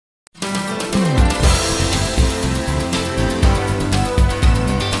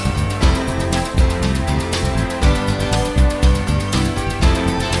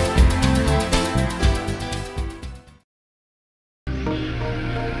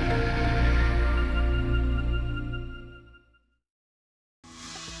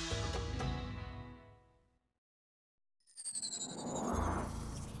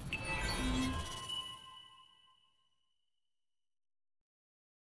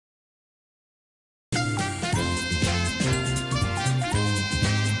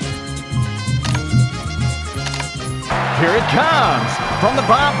Here it comes from the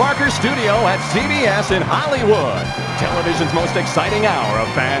Bob Barker Studio at CBS in Hollywood. Television's most exciting hour of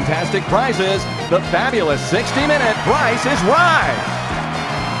fantastic prizes, the fabulous 60-minute Price is Right.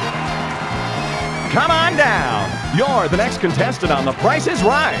 Come on down. You're the next contestant on The Price is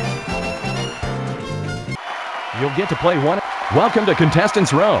Right. You'll get to play one. Welcome to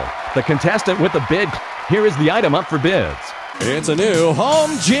Contestants Row. The contestant with the bid. Here is the item up for bids. It's a new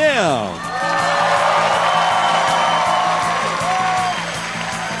home gym.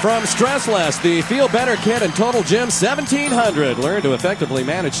 From Stressless, the Feel Better Kit and Total Gym 1700. Learn to effectively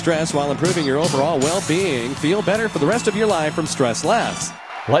manage stress while improving your overall well-being. Feel better for the rest of your life from Stressless.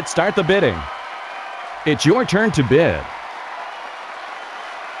 Let's start the bidding. It's your turn to bid.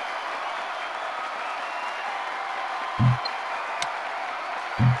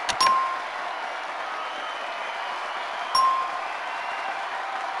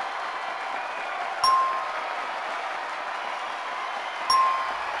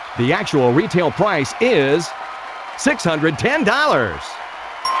 The actual retail price is $610.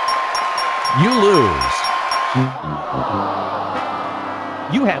 You lose.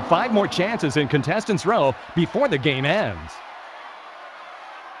 You have 5 more chances in Contestants Row before the game ends.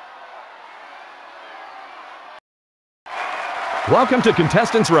 Welcome to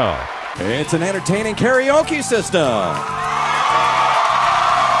Contestants Row. It's an entertaining karaoke system.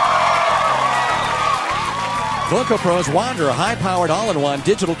 VocoPro's Wander, a high-powered all-in-one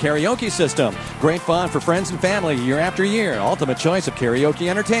digital karaoke system. Great fun for friends and family year after year. Ultimate choice of karaoke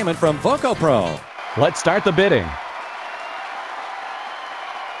entertainment from VocoPro. Let's start the bidding.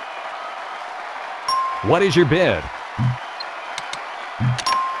 What is your bid?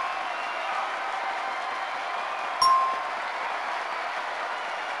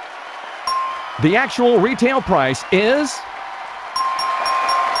 The actual retail price is...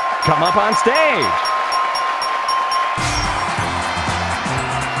 Come up on stage.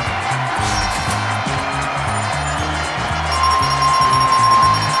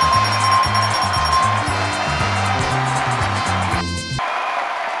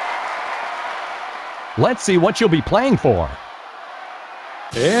 Let's see what you'll be playing for.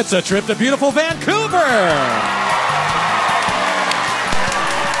 It's a trip to beautiful Vancouver.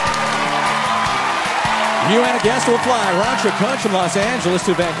 You and a guest will fly round trip coach from Los Angeles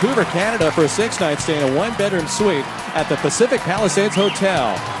to Vancouver, Canada for a 6-night stay in a 1-bedroom suite at the Pacific Palisades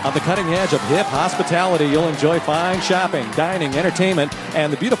Hotel. On the cutting edge of hip hospitality, you'll enjoy fine shopping, dining, entertainment,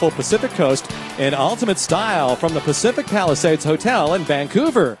 and the beautiful Pacific Coast in ultimate style from the Pacific Palisades Hotel in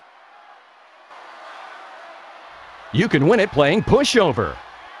Vancouver. You can win it playing pushover.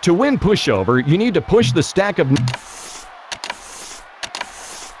 To win pushover, you need to push the stack of...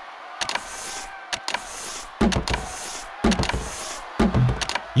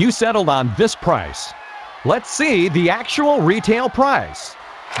 You settled on this price. Let's see the actual retail price.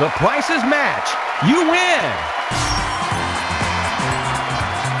 The prices match. You win.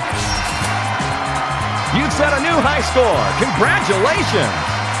 You've set a new high score.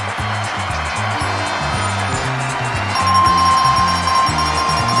 Congratulations.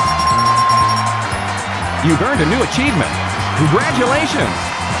 You've earned a new achievement. Congratulations!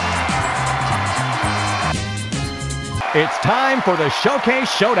 It's time for the Showcase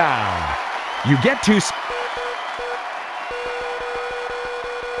Showdown. You get to...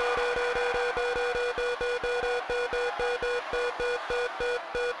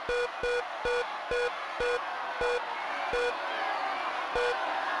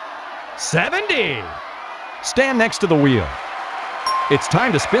 $70. Stand next to the wheel. It's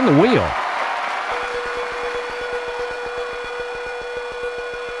time to spin the wheel.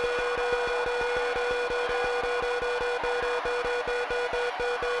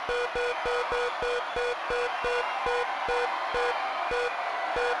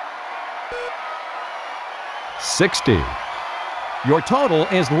 $60. Your total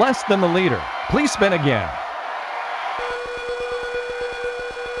is less than the leader. Please spin again.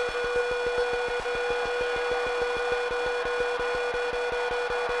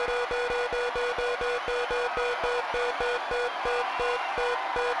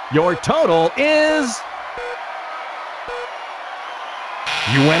 Your total is...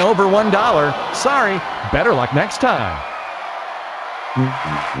 You went over $1. Sorry. Better luck next time.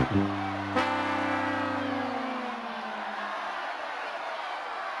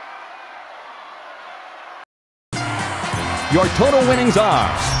 Your total winnings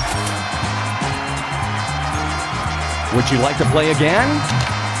are... Would you like to play again?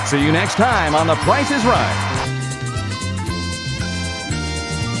 See you next time on The Price is Right.